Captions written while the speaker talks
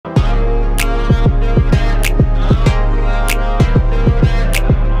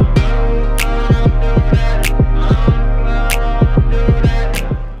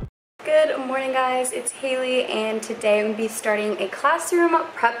and today I'm going to be starting a classroom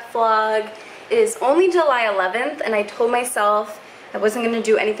prep vlog. It is only July 11th and I told myself I wasn't going to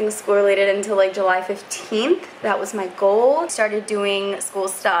do anything school related until like July 15th. That was my goal. I started doing school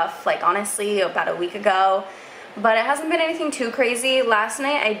stuff like honestly about a week ago, but it hasn't been anything too crazy. Last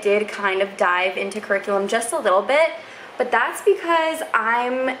night I did kind of dive into curriculum just a little bit, but that's because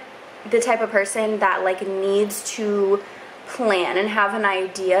I'm the type of person that like needs to plan and have an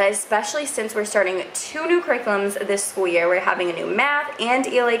idea, especially since we're starting 2 new curriculums this school year. We're having a new math and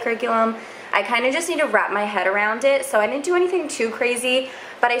ELA curriculum. I kind of just need to wrap my head around it, so I didn't do anything too crazy,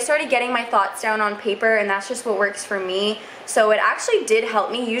 but I started getting my thoughts down on paper, and that's just what works for me. So it actually did help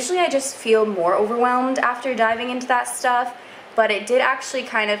me. Usually I just feel more overwhelmed after diving into that stuff, but it did actually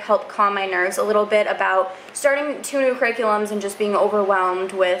kind of help calm my nerves a little bit about starting 2 new curriculums and just being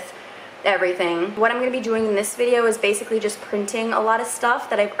overwhelmed with everything. What I'm going to be doing in this video is basically just printing a lot of stuff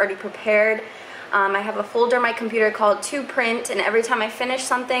that I've already prepared. I have a folder on my computer called To Print, and every time I finish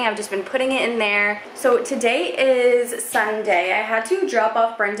something I've just been putting it in there. So today is Sunday. I had to drop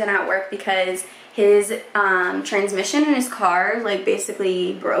off Brendan at work because his transmission in his car like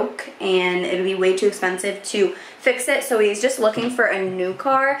basically broke and it'd be way too expensive to fix it, so he's just looking for a new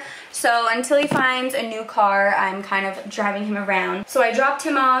car. So until he finds a new car, I'm kind of driving him around. So I dropped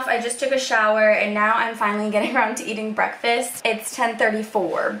him off, I just took a shower, and now I'm finally getting around to eating breakfast. It's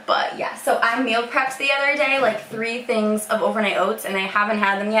 10:34, but yeah. So I meal prepped the other day like 3 things of overnight oats, and I haven't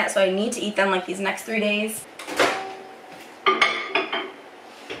had them yet, so I need to eat them like these next 3 days.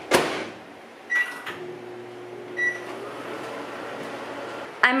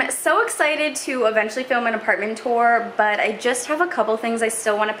 I'm so excited to eventually film an apartment tour, but I just have a couple things I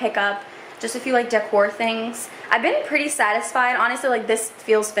still want to pick up, just a few like decor things. I've been pretty satisfied, honestly. Like, this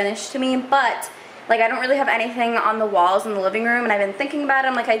feels finished to me, but like I don't really have anything on the walls in the living room, and I've been thinking about it.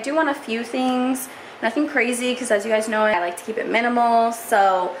 I'm like, I do want a few things, nothing crazy, because as you guys know, I like to keep it minimal.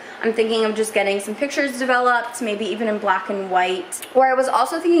 So I'm thinking of just getting some pictures developed, maybe even in black and white. Or I was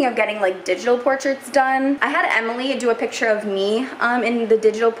also thinking of getting like digital portraits done. I had Emily do a picture of me in the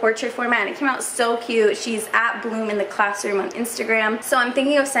digital portrait format, and it came out so cute. She's at Bloom in the Classroom on Instagram. So I'm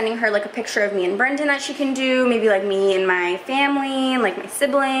thinking of sending her like a picture of me and Brendan that she can do, maybe like me and my family and like my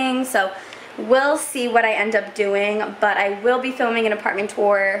siblings. So we'll see what I end up doing, but I will be filming an apartment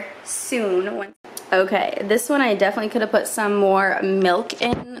tour soon. Okay, this one I definitely could have put some more milk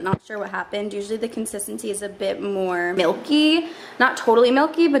in. Not sure what happened. Usually the consistency is a bit more milky. Not totally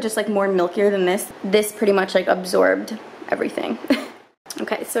milky, but just like more milkier than this. This pretty much like absorbed everything.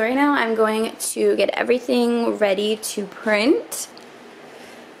 Okay, so right now I'm going to get everything ready to print.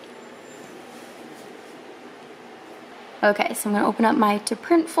 Okay, so I'm going to open up my To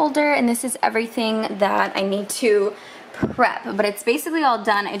Print folder, and this is everything that I need to prep, but it's basically all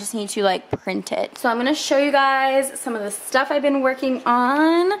done. I just need to like print it. So I'm going to show you guys some of the stuff I've been working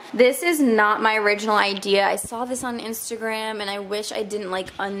on. This is not my original idea. I saw this on Instagram and I wish I didn't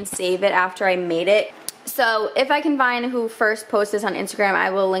like unsave it after I made it. So if I can find who first posted this on Instagram, I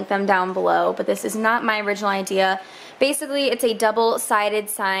will link them down below, but this is not my original idea. Basically, it's a double-sided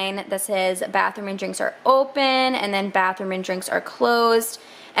sign that says bathroom and drinks are open and then bathroom and drinks are closed.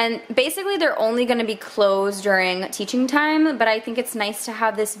 And basically they're only going to be closed during teaching time, but I think it's nice to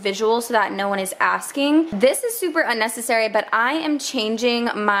have this visual so that no one is asking. This is super unnecessary, but I am changing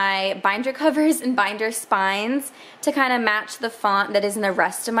my binder covers and binder spines to kind of match the font that is in the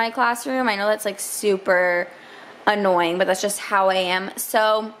rest of my classroom. I know that's like super annoying, but that's just how I am.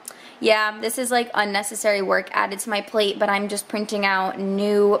 So yeah, this is like unnecessary work added to my plate, but I'm just printing out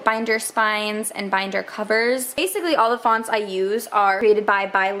new binder spines and binder covers. Basically, all the fonts I use are created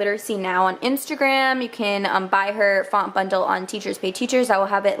by Literacy Now on Instagram. You can buy her font bundle on Teachers Pay Teachers. I will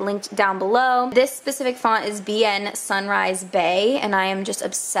have it linked down below. This specific font is BN Sunrise Bay, and I am just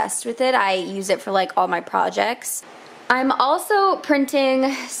obsessed with it. I use it for like all my projects. I'm also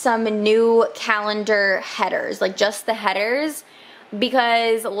printing some new calendar headers, like just the headers,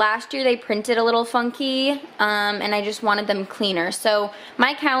 because last year they printed a little funky and I just wanted them cleaner. So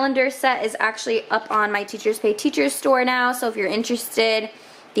my calendar set is actually up on my Teachers Pay Teachers store now, so if you're interested,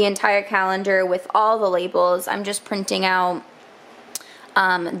 the entire calendar with all the labels. I'm just printing out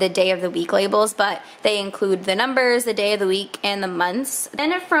the day of the week labels, but they include the numbers, the day of the week, and the months.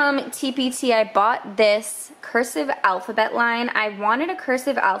 Then from TPT I bought this cursive alphabet line. I wanted a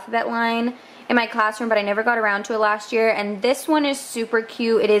cursive alphabet line in my classroom, but I never got around to it last year, and this one is super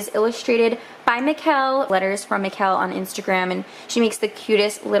cute. It is illustrated by Mikkel, letters from Mikkel on Instagram, and she makes the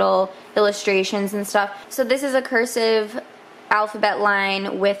cutest little illustrations and stuff. So this is a cursive alphabet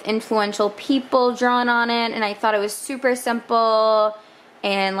line with influential people drawn on it, and I thought it was super simple,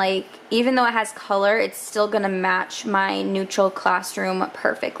 and like even though it has color, it's still gonna match my neutral classroom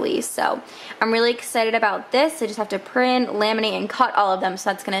perfectly. So I'm really excited about this. I just have to print, laminate, and cut all of them, so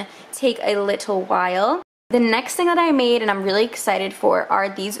that's gonna take a little while. The next thing that I made and I'm really excited for are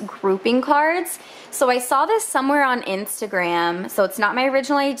these grouping cards. So I saw this somewhere on Instagram, so it's not my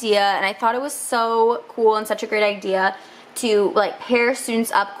original idea, and I thought it was so cool and such a great idea to like pair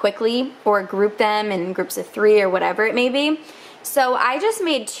students up quickly or group them in groups of 3 or whatever it may be. So I just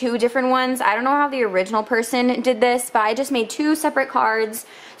made 2 different ones. I don't know how the original person did this, but I just made 2 separate cards.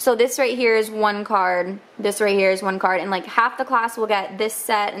 So this right here is 1 card, this right here is 1 card, and like half the class will get this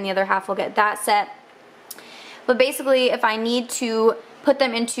set and the other half will get that set. But basically, if I need to put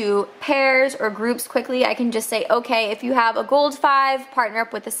them into pairs or groups quickly, I can just say, okay, if you have a gold 5, partner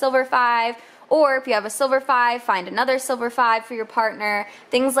up with a silver 5, or if you have a silver 5, find another silver 5 for your partner,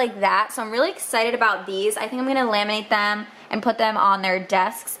 things like that. So I'm really excited about these. I think I'm going to laminate them and put them on their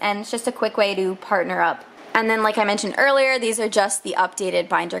desks, and it's just a quick way to partner up. And then like I mentioned earlier, these are just the updated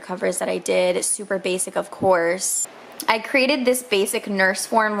binder covers that I did, super basic of course. I created this basic nurse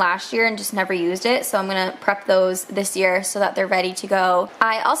form last year and just never used it, so I'm going to prep those this year so that they're ready to go.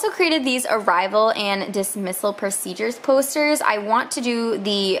 I also created these arrival and dismissal procedures posters. I want to do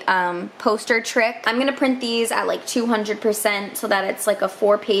the poster trick. I'm going to print these at like 200% so that it's like a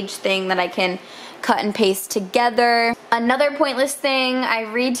 4-page thing that I can cut and paste together. Another pointless thing, I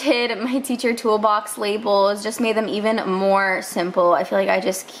redid my teacher toolbox labels, just made them even more simple. I feel like I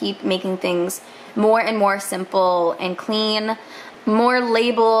just keep making things more and more simple and clean. More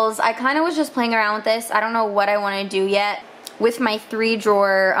labels. I kind of was just playing around with this. I don't know what I want to do yet with my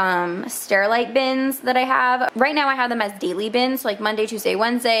 3-drawer Sterilite bins that I have. Right now I have them as daily bins, so like Monday, Tuesday,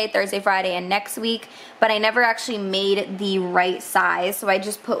 Wednesday, Thursday, Friday, and next week, but I never actually made the right size, so I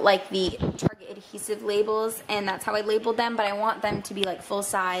just put like the Target adhesive labels, and that's how I labeled them, but I want them to be like full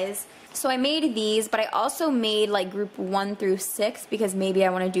size. So I made these, but I also made like group 1 through 6 because maybe I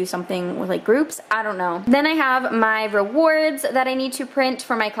want to do something with like groups. I don't know. Then I have my rewards that I need to print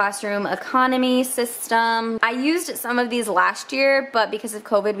for my classroom economy system. I used some of these last year, but because of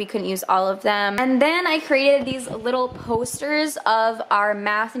COVID, we couldn't use all of them. And then I created these little posters of our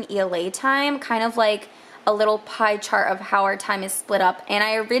math and ELA time, kind of like a little pie chart of how our time is split up. And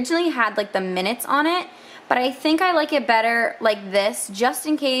I originally had like the minutes on it, but I think I like it better like this, just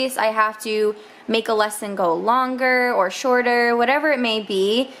in case I have to make a lesson go longer or shorter, whatever it may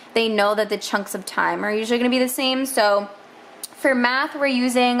be. They know that the chunks of time are usually going to be the same. So for math, we're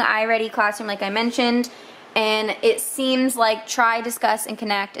using iReady Classroom like I mentioned, and it seems like try, discuss, and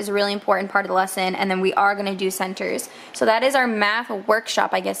connect is a really important part of the lesson, and then we are going to do centers. So that is our math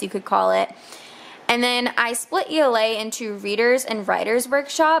workshop, I guess you could call it. And then I split ELA into Readers and Writers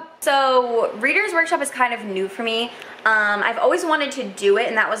Workshop. So Readers Workshop is kind of new for me. I've always wanted to do it,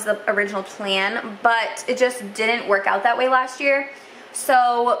 and that was the original plan, but it just didn't work out that way last year.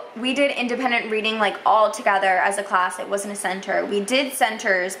 So we did independent reading like all together as a class. It wasn't a center. We did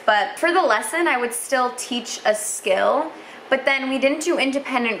centers, but for the lesson I would still teach a skill. But then we didn't do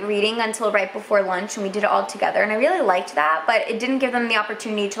independent reading until right before lunch, and we did it all together, and I really liked that, but it didn't give them the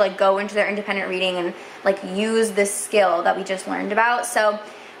opportunity to like go into their independent reading and like use this skill that we just learned about. So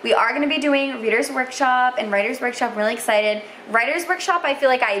we are going to be doing Readers Workshop and Writers Workshop. I'm really excited. Writers Workshop, I feel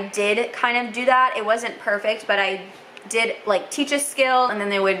like I did kind of do that. It wasn't perfect, but I did like teach a skill, and then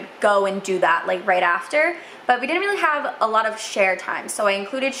they would go and do that like right after. But we didn't really have a lot of share time, so I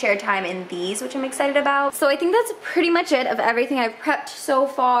included share time in these, which I'm excited about. So I think that's pretty much it of everything I've prepped so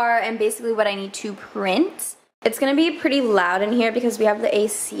far and basically what I need to print. It's gonna be pretty loud in here because we have the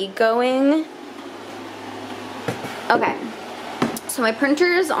AC going. Okay, so my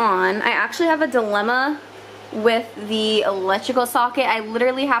printer is on. I actually have a dilemma with the electrical socket. I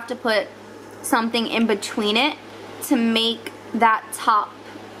literally have to put something in between it to make that top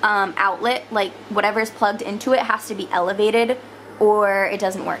outlet, like whatever's plugged into it, has to be elevated or it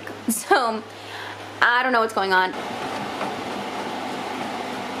doesn't work. So I don't know what's going on.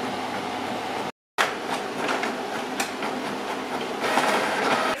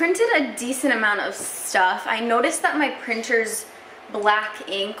 I printed a decent amount of stuff. I noticed that my printer's black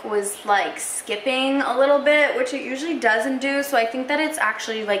ink was like skipping a little bit, which it usually doesn't do, so I think that it's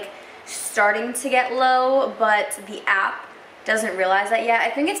actually like starting to get low, but the app doesn't realize that yet.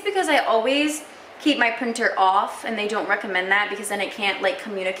 I think it's because I always keep my printer off, and they don't recommend that because then it can't like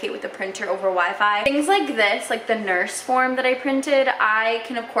communicate with the printer over Wi-Fi. Things like this, like the nurse form that I printed, I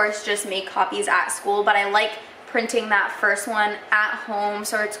can of course just make copies at school, but I like printing that first one at home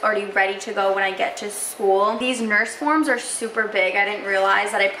so it's already ready to go when I get to school. These nurse forms are super big. I didn't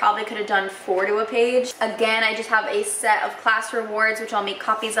realize that I probably could have done 4 to a page. Again, I just have a set of class rewards which I'll make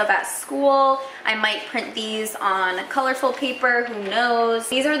copies of at school. I might print these on colorful paper, who knows.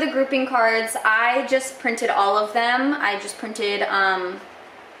 These are the grouping cards. I just printed all of them. I just printed, oh,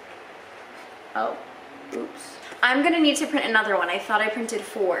 oops. I'm gonna need to print another one. I thought I printed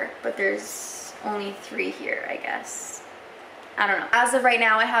 4, but there's only 3 here, I guess. I don't know. As of right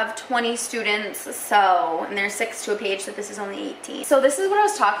now, I have 20 students, so, and there's 6 to a page, so this is only 18. So this is what I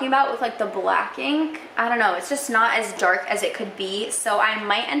was talking about with like the black ink. I don't know, it's just not as dark as it could be, so I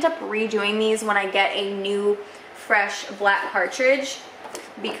might end up redoing these when I get a new, fresh black cartridge,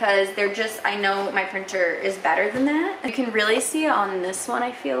 because they're just, I know my printer is better than that. You can really see it on this one,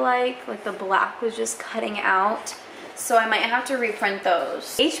 I feel like the black was just cutting out. So I might have to reprint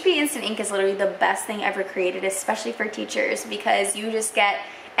those. HP Instant Ink is literally the best thing ever created, especially for teachers, because you just get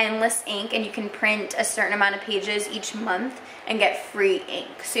endless ink and you can print a certain amount of pages each month and get free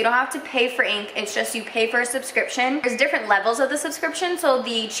ink. So you don't have to pay for ink, it's just you pay for a subscription. There's different levels of the subscription, so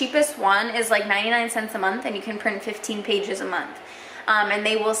the cheapest one is like 99 cents a month and you can print 15 pages a month. And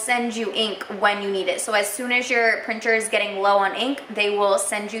they will send you ink when you need it. So as soon as your printer is getting low on ink, they will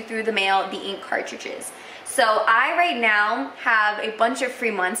send you through the mail the ink cartridges. So I right now have a bunch of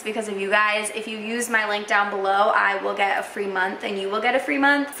free months because of you guys. If you use my link down below, I will get a free month and you will get a free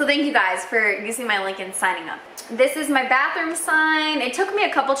month. So thank you guys for using my link and signing up. This is my bathroom sign. It took me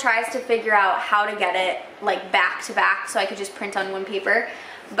a couple tries to figure out how to get it like back to back so I could just print on one paper,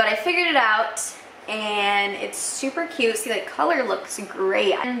 but I figured it out. And it's super cute. See, like, color looks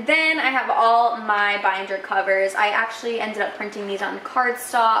great. And then I have all my binder covers. I actually ended up printing these on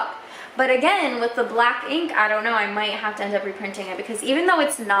cardstock, but again, with the black ink, I don't know, I might have to end up reprinting it, because even though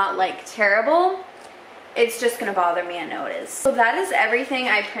it's not like terrible, it's just gonna bother me, I know it is. So that is everything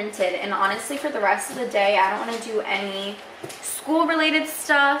I printed, and honestly for the rest of the day I don't want to do any school related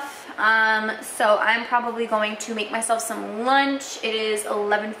stuff. So I'm probably going to make myself some lunch. It is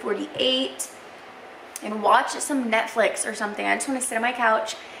 11:48. And watch some Netflix or something. I just want to sit on my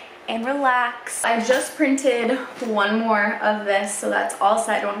couch and relax. I just printed one more of this, so that's all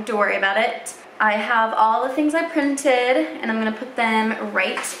set. I don't have to worry about it. I have all the things I printed, and I'm gonna put them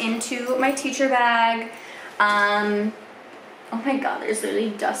right into my teacher bag. Oh my god, there's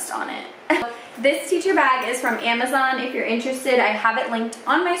literally dust on it. This teacher bag is from Amazon. If you're interested, I have it linked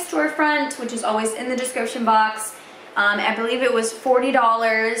on my storefront, which is always in the description box. I believe it was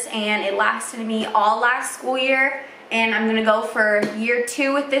 $40 and it lasted me all last school year, and I'm gonna go for year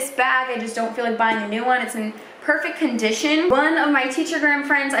 2 with this bag. I just don't feel like buying a new one. It's in perfect condition. One of my TEACHERGRAM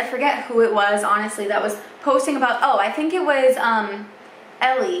friends, I forget who it was honestly, that was posting about, oh, I think it was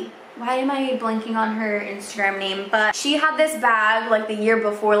Ellie. Why am I blanking on her Instagram name? But she had this bag like the year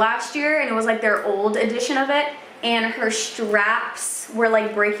before last year, and it was like their old edition of it, and her straps were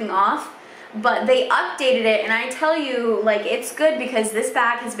like breaking off. But they updated it, and I tell you, like, it's good because this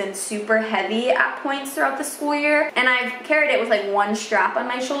bag has been super heavy at points throughout the school year, and I've carried it with like one strap on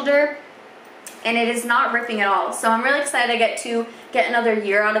my shoulder, and it is not ripping at all. So I'm really excited to get another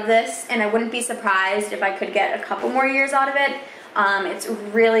year out of this, and I wouldn't be surprised if I could get a couple more years out of it. It's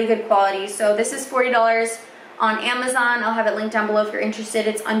really good quality. So this is $40 on Amazon. I'll have it linked down below if you're interested.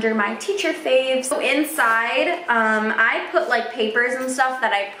 It's under my teacher faves. So inside, I put like papers and stuff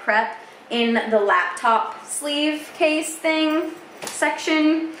that I prep in the laptop sleeve case thing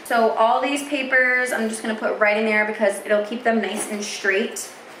section. So all these papers I'm just gonna put right in there because it'll keep them nice and straight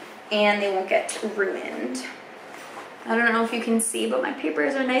and they won't get ruined. I don't know if you can see, but my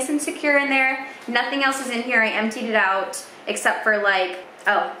papers are nice and secure in there. Nothing else is in here. I emptied it out except for like,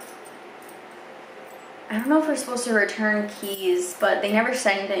 oh, I don't know if we're supposed to return keys, but they never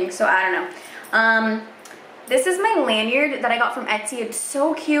said anything, so I don't know. This is my lanyard that I got from Etsy. It's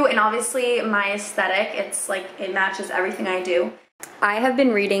so cute, and obviously my aesthetic, it's like, it matches everything I do. I have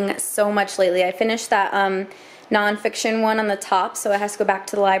been reading so much lately. I finished that nonfiction one on the top, so it has to go back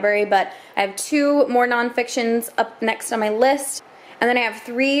to the library, but I have 2 more nonfictions up next on my list. And then I have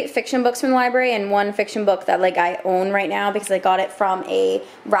 3 fiction books from the library and 1 fiction book that like I own right now because I got it from a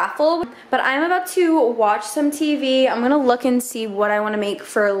raffle. But I'm about to watch some TV. I'm gonna look and see what I want to make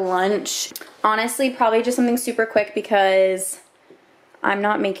for lunch. Honestly, probably just something super quick because I'm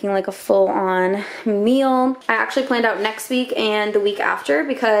not making like a full-on meal. I actually planned out next week and the week after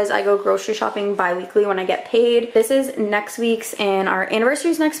because I go grocery shopping bi-weekly when I get paid. This is next week's, and our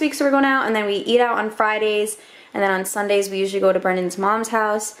anniversary is next week, so we're going out, and then we eat out on Fridays. And then on Sundays, we usually go to Brendan's mom's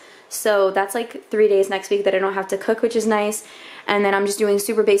house. So that's like 3 days next week that I don't have to cook, which is nice. And then I'm just doing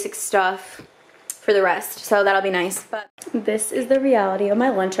super basic stuff for for the rest, so that'll be nice. But this is the reality of my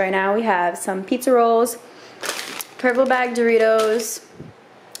lunch right now. We have some pizza rolls, purple bag Doritos,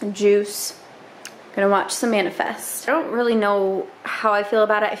 juice. Gonna watch some Manifest. I don't really know how I feel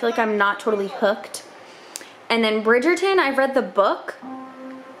about it. I feel like I'm not totally hooked. And then Bridgerton, I've read the book,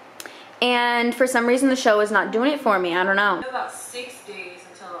 and for some reason the show is not doing it for me. I don't know. About 6 days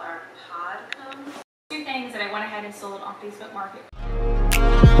until our pod comes. 2 things that I went ahead and sold on Facebook Marketplace.